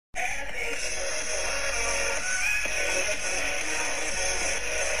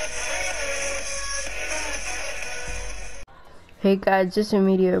Hey guys, this is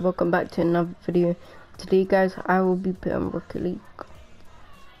Media. Welcome back to another video. Today guys, I will be playing Rocket League.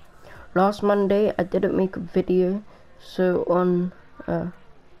 Last Monday I didn't make a video, so on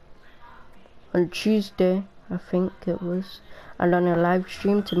Tuesday I think it was, I done a live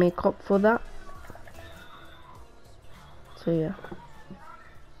stream to make up for that. So yeah,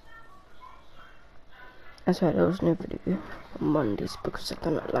 that's why there was no video on Mondays, because I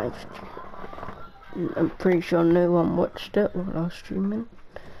done a live stream. I'm pretty sure no one watched it while I was streaming,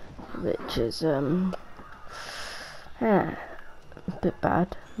 which is a bit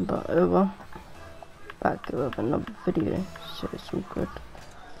bad, but oh well. Back with another video, so it's all good.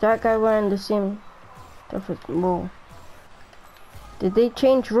 That guy wearing the same stuff as well. Did they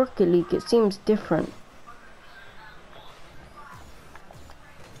change Rocket League? It seems different.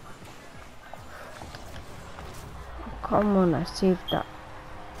 Come on, I saved that.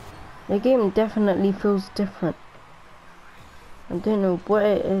 The game definitely feels different. I don't know what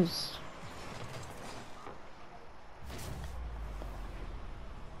it is.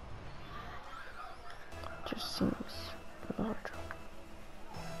 Just seems larger.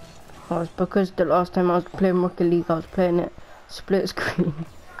 Oh, it's because the last time I was playing Rocket League, I was playing it split screen.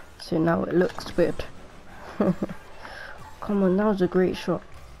 So now it looks weird. Come on, that was a great shot.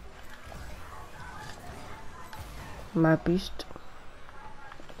 My boost.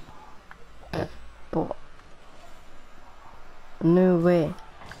 But no way.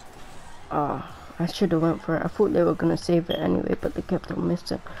 I should have went for it. I thought they were gonna save it anyway, but they kept on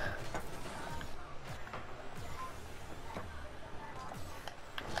missing.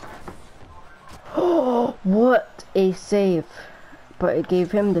 Oh, what a save! But it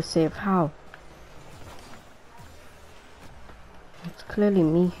gave him the save. How? It's clearly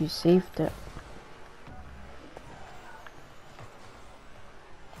me who saved it.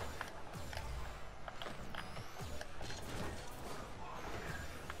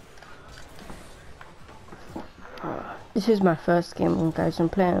 This is my first game on, guys. I'm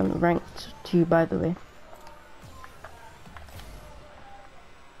playing on ranked 2, by the way.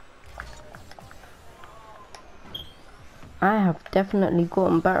 I have definitely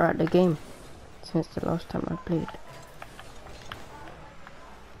gotten better at the game since the last time I played.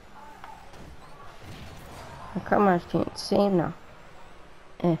 I come actually insane now.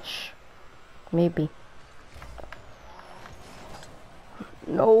 Ish. Maybe.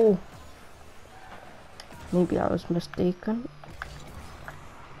 No. Maybe I was mistaken.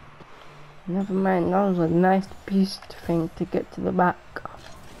 Never mind, that was a nice boost thing to get to the back.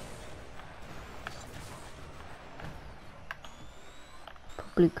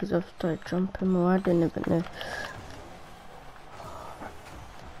 Probably because I've started jumping more, I didn't even know.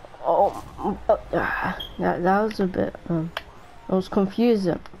 Oh, that was a bit, it was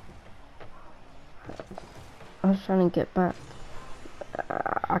confusing. I was trying to get back.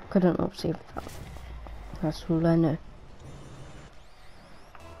 I couldn't have saved that. That's all I know.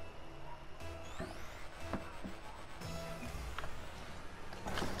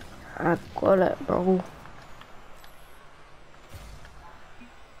 I got it, bro.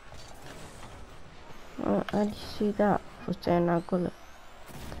 Oh, how did you see that? For saying I got it.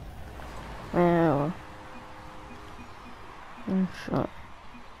 Well, I'm sure.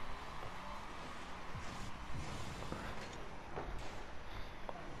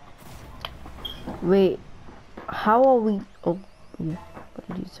 Wait, how are we? Oh, yeah, what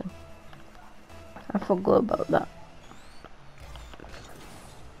did you say? I forgot about that.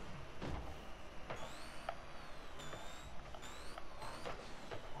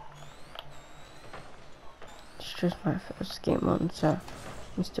 It's just my first game on, so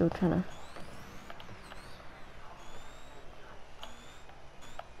I'm still trying to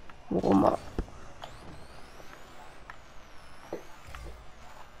warm up.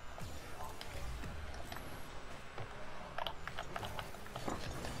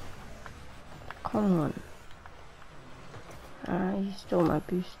 Come on. You stole my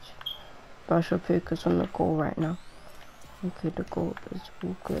boost. But I should focus on the goal right now. Okay, the goal is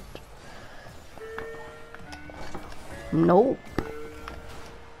all good. Nope.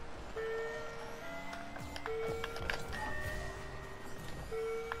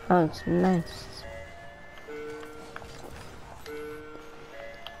 That's nice.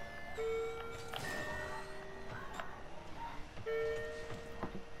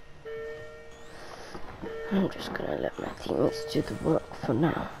 I'm just gonna let my teammates do the work for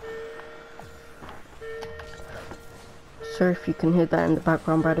now. Sorry if you can hear that in the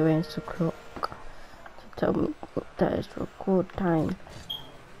background, by the way. It's a clock to tell me that is record time.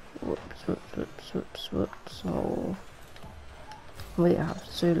 Whoops, whoops, whoops, whoops, whoops. Oh, wait, I have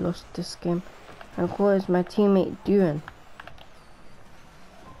so lost this game. And what is my teammate doing?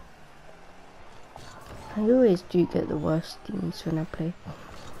 I always do get the worst teams when I play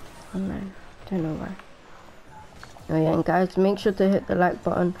online. Don't know why. Oh yeah, and guys, make sure to hit the like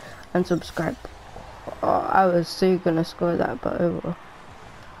button and subscribe. Oh, I was so gonna score that, but oh well.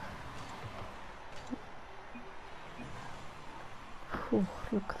 Whew,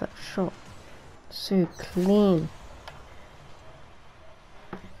 look at that shot. So clean.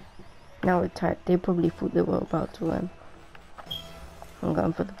 Now we're tied. They probably thought they were about to win. I'm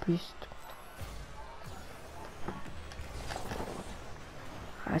going for the boost.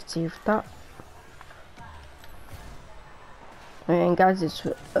 I saved that. And guys, it's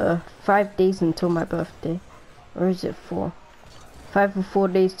 5 days until my birthday. Or is it 4? 5 or 4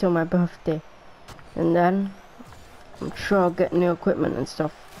 days till my birthday. And then I'm sure I'll get new equipment and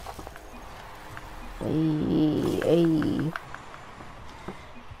stuff. Hey.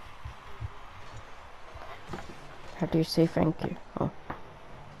 How do you say thank you? Oh.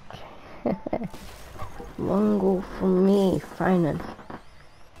 Okay. One goal for me, finally.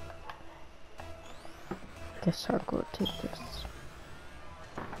 Guess I'll go take this.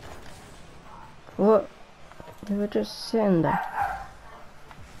 What? They were just sitting there.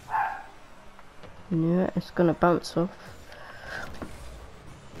 Yeah, it's gonna bounce off.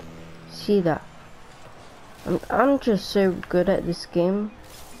 See that? I'm just so good at this game.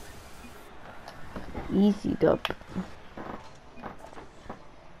 Easy dub.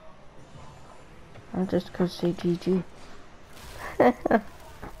 I'm just gonna say GG.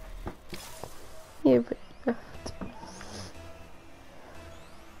 Yeah, but left.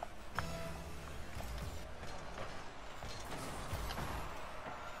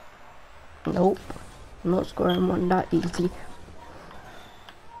 Nope. I'm not scoring one that easy.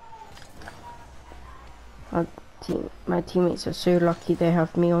 My teammates are so lucky they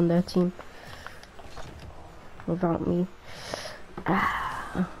have me on their team. Without me,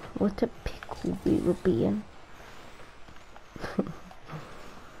 what a pickle we would be in.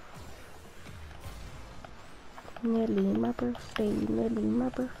 Nearly my birthday, nearly my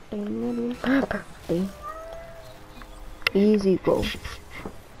birthday, nearly my birthday. Easy goal.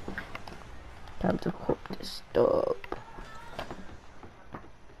 Time to cook this dog.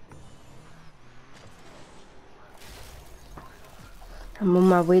 I'm on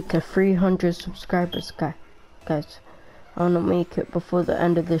my way to 300 subscribers, guys. I want to make it before the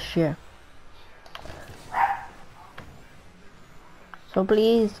end of this year. So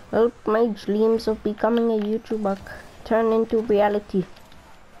please help my dreams of becoming a YouTuber turn into reality.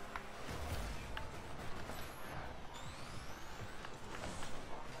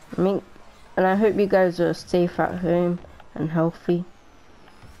 And I hope you guys are safe at home and healthy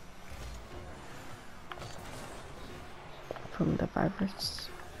from the virus.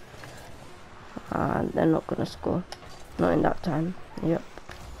 They're not gonna score. Not in that time. Yep.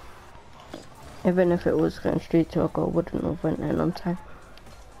 Even if it was going straight to a goal, wouldn't have went in on time.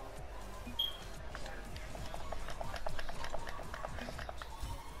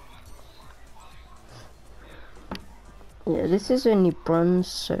 Yeah, this is only bronze,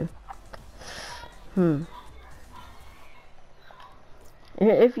 so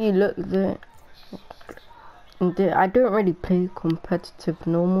if you look there, I don't really play competitive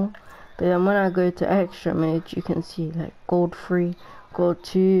normal, but then when I go to extra mode, you can see like gold 3, gold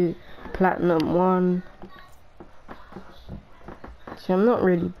 2, platinum 1. So I'm not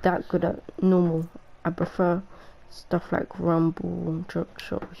really that good at normal. I prefer stuff like rumble, drop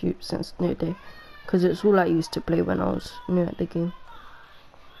shot, hoops and snow day, because it's all I used to play when I was new at the game.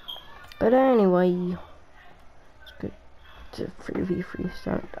 But anyway, let's go to 3v3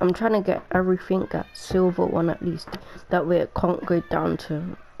 start. I'm trying to get everything at silver 1 at least. That way it can't go down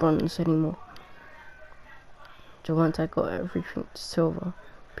to bronze anymore. So once I got everything to silver,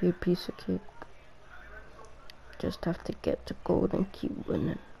 be a piece of cake. Just have to get to gold and keep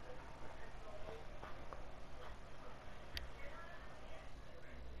winning.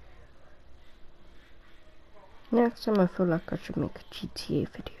 Next time I feel like I should make a GTA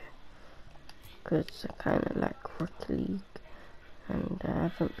video, because I kind of like Rocket League and I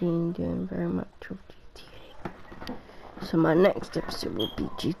haven't been doing very much of GTA. So my next episode will be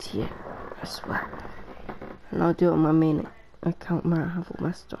GTA, I swear. And I'll do it on my main account where I have all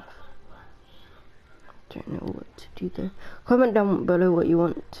my stuff. Don't know what to do though. Comment down below what you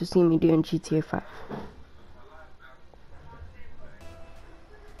want to see me do in GTA 5.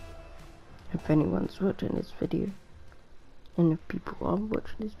 If anyone's watching this video, and if people are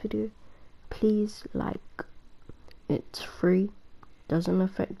watching this video, please like. It's free, doesn't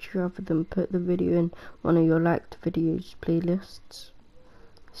affect you other than put the video in one of your liked videos playlists.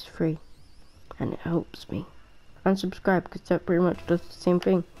 It's free and it helps me. And subscribe, because that pretty much does the same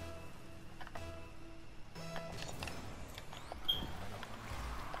thing.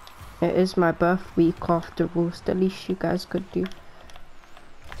 It is my birth week after all. It's the least you guys could do.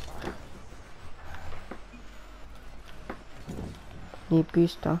 Need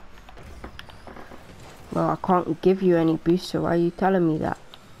booster. Well, I can't give you any booster. Why are you telling me that?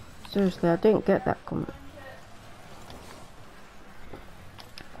 Seriously, I don't get that comment.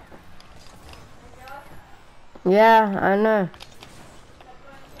 Yeah, I know.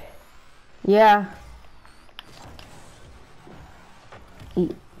 Yeah.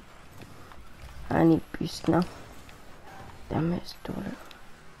 Eat. I need boost now. Damn it, stole it.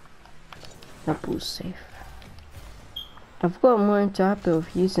 That ball's safe. I've got more into habit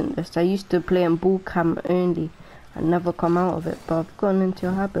of using this. I used to play in ball cam only and never come out of it, but I've gotten into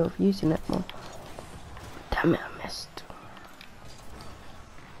a habit of using it more. Damn it, I missed.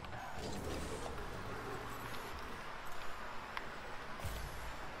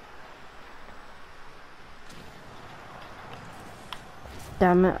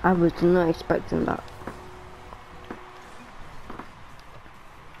 Damn it, I was not expecting that.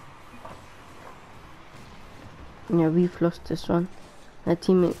 Yeah, we've lost this one. My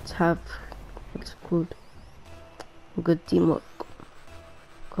teammates have, what's it called? Good teamwork.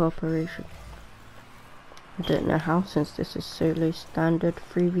 Cooperation. I don't know how, since this is solo standard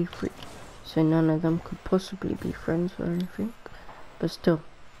 3v3. So none of them could possibly be friends or anything. But still,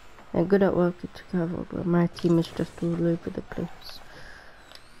 they're good at working together, but my team is just all over the place.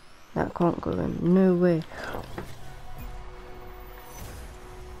 That can't go in, no way.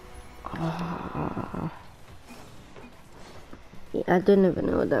 Yeah, I don't even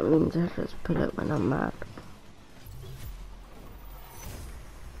know what that means. I just put it when I'm mad.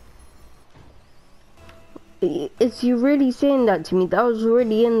 Is you really saying that to me? That was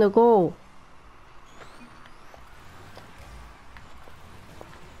already in the goal.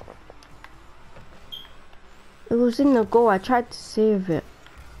 It was in the goal. I tried to save it.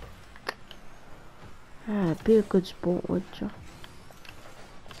 Ah, be a good sport, would you?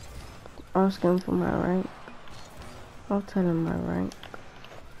 Ask him for my rank. I'll tell him my rank.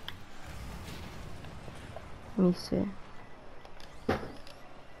 Let me see.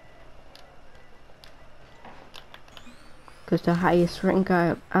 Because the highest rank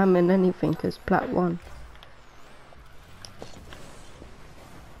I am in anything is Plat 1.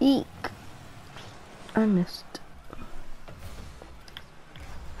 Eek! I missed.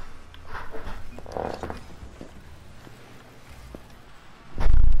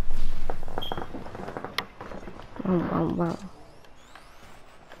 Oh wow, wow.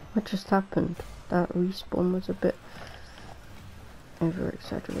 What just happened? That respawn was a bit over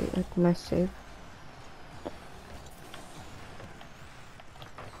exaggerated. Nice save.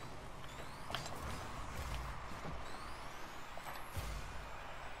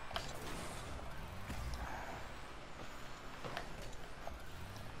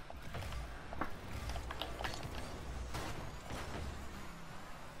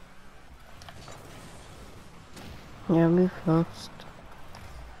 Yeah, we've lost.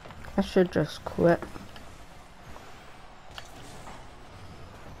 I should just quit.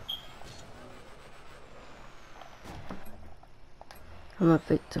 I'm a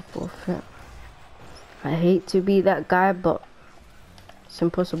victor forfeit. I hate to be that guy, but it's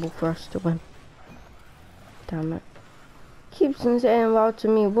impossible for us to win. Damn it. Keeps on saying wow to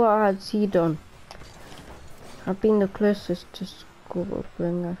me. What has he done? I've been the closest to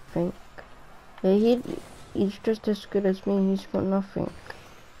scoring, I think. Yeah, he's just as good as me. He's got nothing.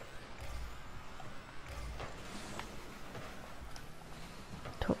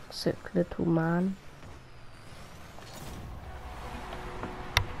 Toxic little man.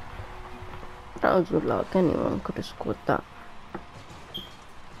 That was good luck. Anyone could have scored that.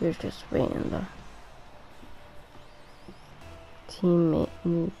 He was just waiting there. Teammate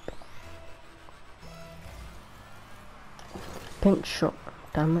noob. Pinch shot.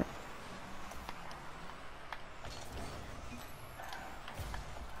 Damn it.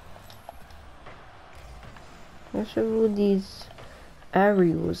 What's with all these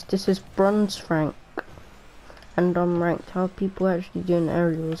aerials? This is bronze rank. And I'm ranked. How are people actually doing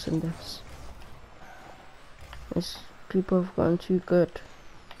aerials in this? People have gotten too good.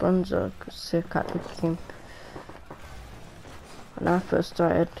 Bronze are sick at the game. When I first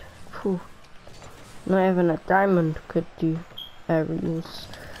started, whew, not even a diamond could do aerials.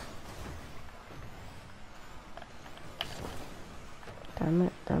 Damn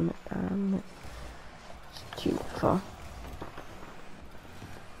it, damn it, damn it. It's too far.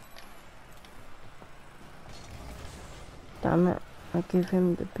 Damn it, I gave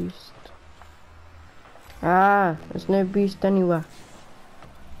him the boost. Ah, there's no boost anywhere.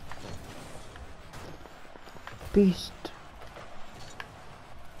 Boost.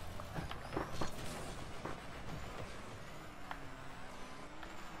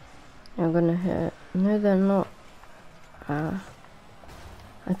 I'm gonna hit. No, they're not. I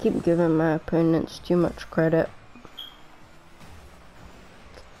keep giving my opponents too much credit.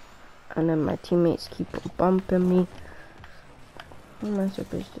 And then my teammates keep on bumping me. What am I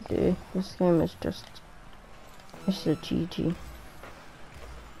supposed to do? This game is just... It's a GG.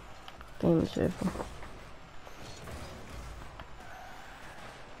 Game's over.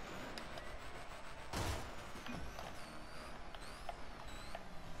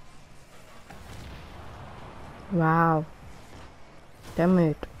 Wow. Damn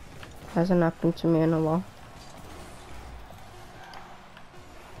it. Hasn't happened to me in a while.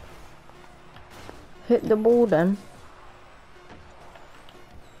 Hit the ball then.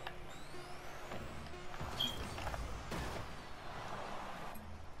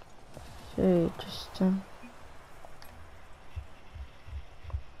 So just no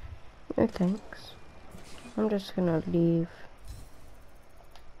thanks. I'm just gonna leave.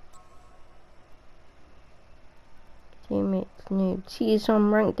 Teammates noob. He's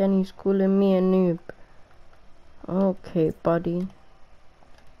unranked and he's calling me a noob. Okay, buddy.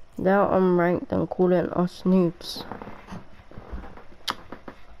 They're unranked and calling us noobs.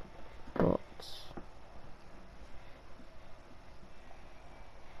 Bots.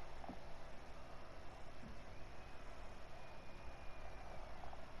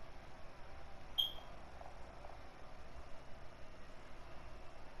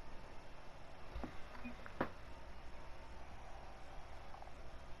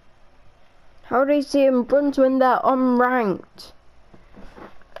 How do they say in bronze when they're unranked?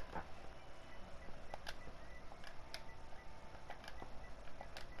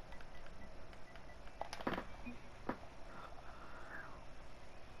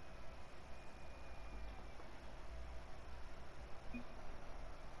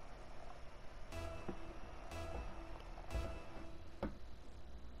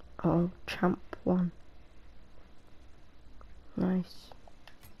 Oh, champ won. Nice.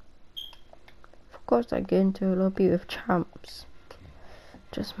 Of course I get into a lobby with champs.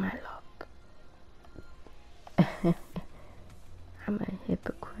 Just my luck. I'm a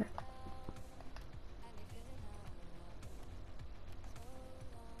hypocrite.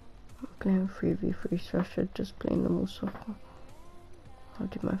 I'm playing 3v3, so I should just play normal soccer. I'll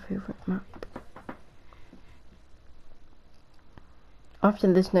do my favorite map.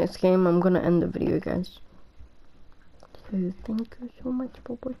 After this next game, I'm gonna end the video, guys. So thank you so much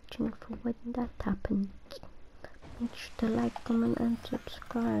for watching. For when that happens, make sure to like, comment, and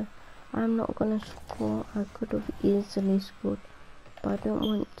subscribe. I'm not gonna score. I could have easily scored, but I don't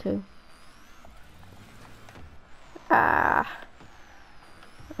want to. I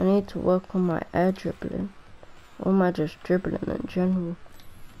need to work on my air dribbling, or am I just dribbling in general?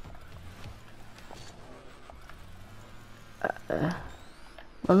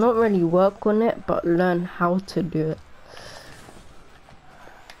 I'll not really work on it, but learn how to do it.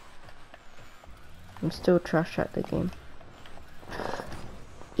 I'm still trash at the game.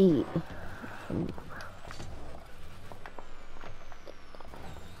 Eat.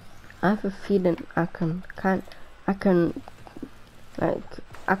 I have a feeling I can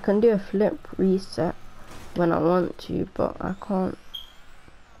do a flip reset when I want to, but I can't.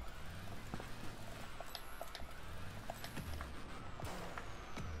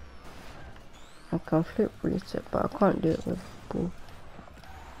 I can flip reset, but I can't do it with ball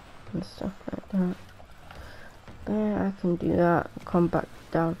and stuff like that. Yeah, I can do that. Come back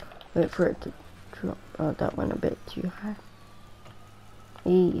down. Wait for it to drop. Oh, that went a bit too high.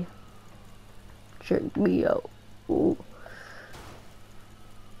 Hey, check me out. Ooh.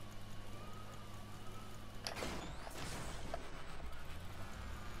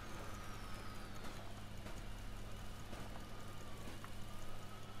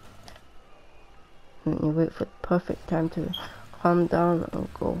 And you wait for the perfect time to calm down and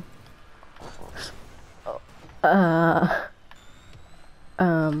go.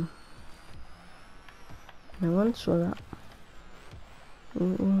 No one saw that.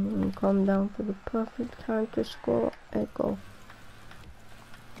 Calm down for the perfect time to score a goal.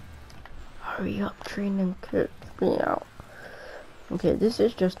 Hurry up, training, kick me out. Okay, this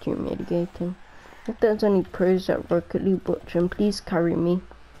is just humiliating. If there's any pros at Rocket League watching, please carry me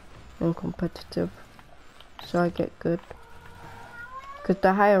in competitive, so I get good. Because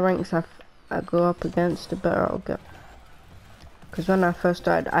the higher ranks I go up against, the better I'll get. Because when I first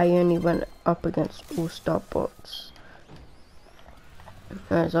started, I only went up against all-star bots,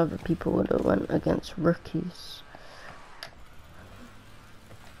 whereas other people would have went against rookies.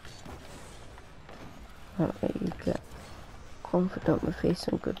 That way you get confident with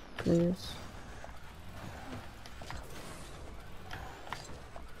facing good players.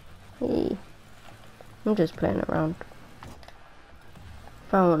 Hey, I'm just playing around.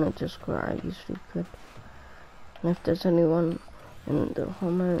 If I wanted to score, I usually could. And if there's anyone in the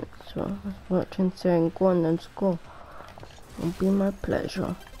comments or watching saying go on and score, it'll be my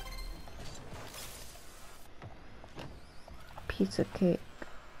pleasure. Piece of cake.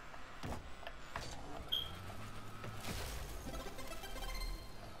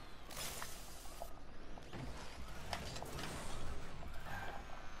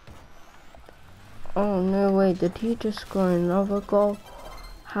 Oh no way, did he just score another goal?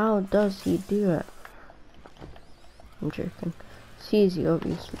 How does he do it? I'm joking. It's easy,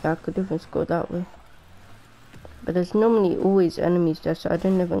 obviously. I could even score that way. But there's normally always enemies there, so I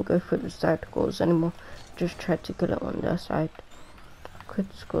didn't even go for the side goals anymore. Just tried to kill it on their side.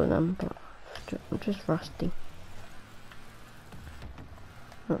 Could score them, but I'm just rusty.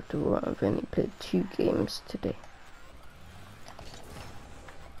 After all, I've only played 2 games today.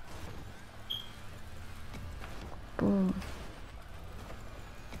 Boom.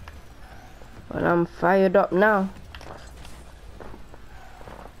 Well, I'm fired up now.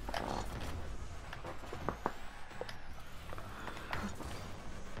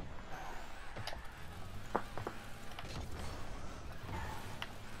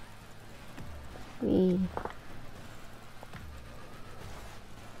 Wee.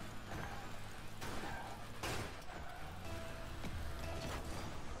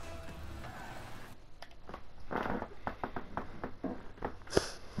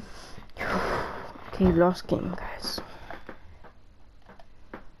 Okay, last game, guys.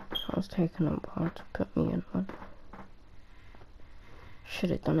 I was taking a while to put me in one. Should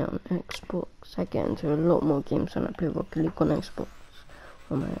have done it on Xbox. I get into a lot more games when I play Rocket League on Xbox.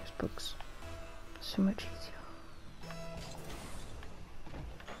 On my Xbox. So much easier.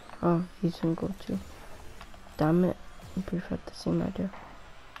 Oh, he's in goal too. Damn it. We both had the same idea.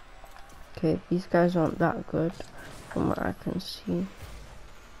 Okay, these guys aren't that good from what I can see.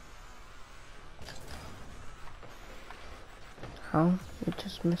 How? It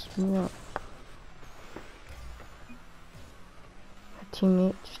just messed me up. My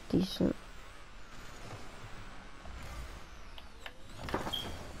teammate's decent.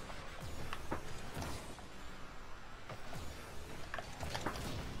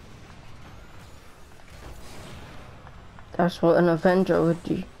 That's what an Avenger would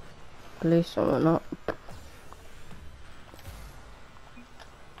do. Play someone up.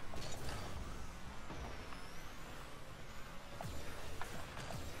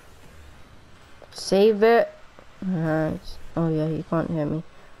 Save it. Nice. Oh yeah, he can't hear me.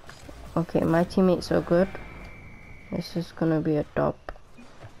 Okay, my teammates are good. This is gonna be a dub.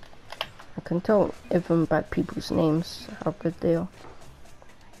 I can tell even by people's names how good they are.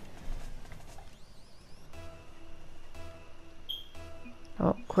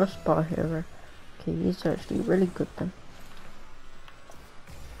 Oh, crossbar hero. Okay, he's actually really good then.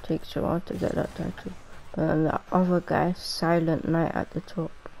 Takes a while to get that title. But then the other guy, Silent Knight at the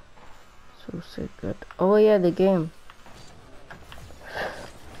top. So good. Oh yeah, the game.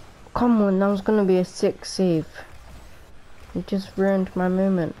 Come on, that was gonna be a sick save. You just ruined my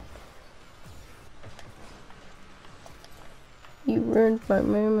moment. You ruined my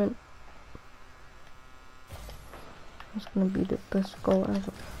moment. It's gonna be the best goal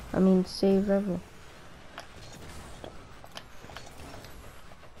ever. I mean, save ever.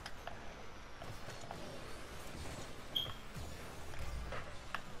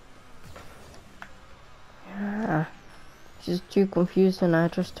 Yeah, it's just too confusing. I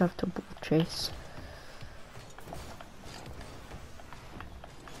just have to ball chase.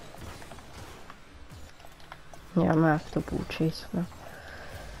 Yeah, I'm gonna have to ball chase now.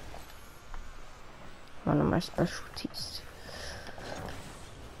 One of my specialties.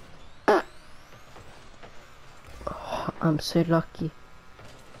 Oh, I'm so lucky.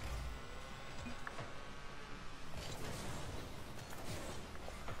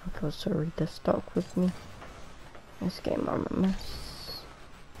 I feel sorry they're stuck with me. This game I'm a mess.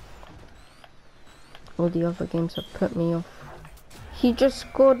 All the other games have put me off. He just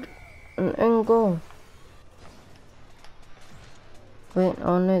scored an own goal. Wait,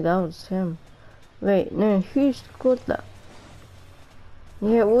 oh no, that was him. Wait, no, who scored that?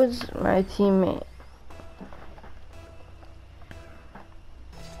 Yeah, it was my teammate.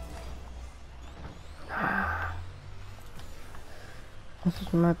 This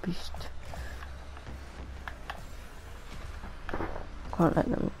is my beast. Can't let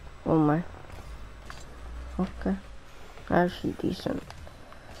them. Oh my. Okay. Actually decent.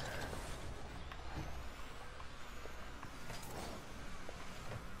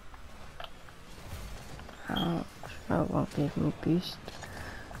 Ouch. That won't give me boost.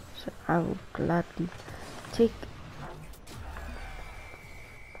 so I will gladly take.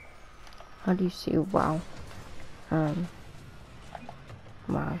 How do you say wow?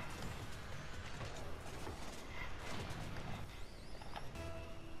 Wow.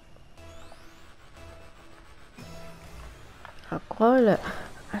 I call it.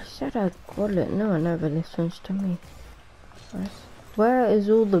 I said I'd call it. No one ever listens to me. Where is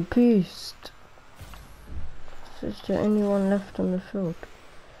all the beast? Is there anyone left on the field?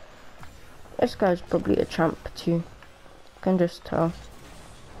 This guy's probably a champ too. You can just tell.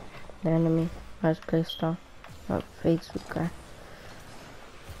 The enemy has playstyle. Not Facebook guy.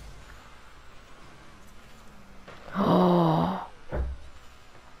 Oh,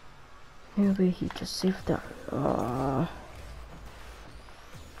 maybe he just saved that. Oh.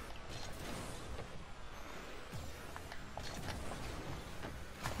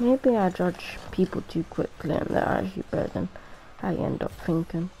 Maybe I judge people too quickly and they're actually better than I end up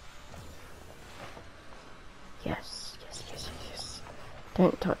thinking. Yes, yes, yes, yes, yes.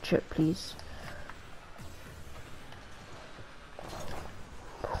 Don't touch it, please.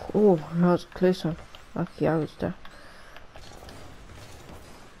 Oh, that was a close one. Lucky I was there.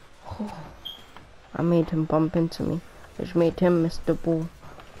 Oh, I made him bump into me, which made him miss the ball.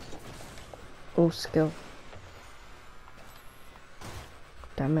 All skill.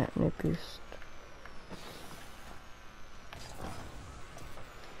 Damn it, no boost.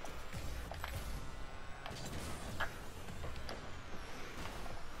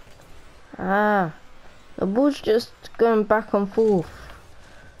 Ah, the ball's just going back and forth.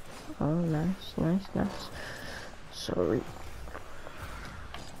 Oh, nice, nice, nice. Sorry.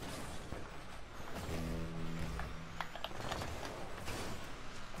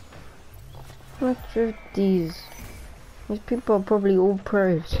 Look at these. These people are probably all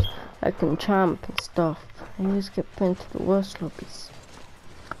pros that can champ and stuff. I just get put into the worst lobbies.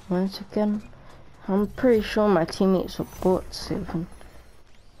 Once again, I'm pretty sure my teammates are bots even.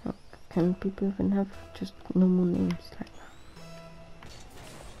 Can people even have just normal names like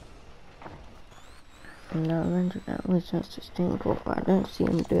that? And now Ranger that was just a sting goal, but I don't see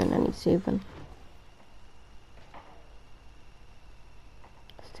him doing any saving.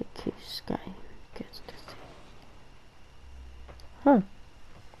 It's the case guy who gets to save. Huh.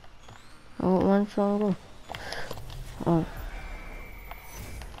 Oh, one strong goal. Oh.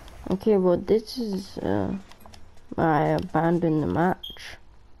 Okay, well this is I abandoned the match.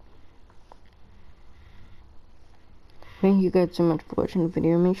 Thank you guys so much for watching the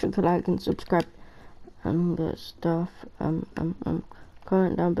video. Make sure to like and subscribe and all that stuff.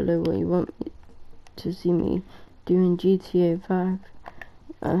 Comment down below what you want to see me doing GTA 5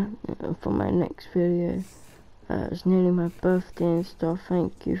 for my next video. It's nearly my birthday and stuff.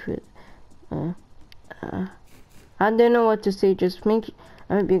 Thank you for I don't know what to say. Just I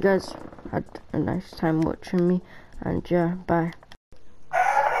hope you guys had a nice time watching me, and yeah, bye.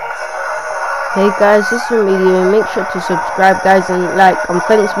 Hey guys, this is a video. Make sure to subscribe guys and like, and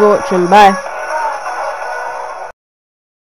thanks for watching. Bye.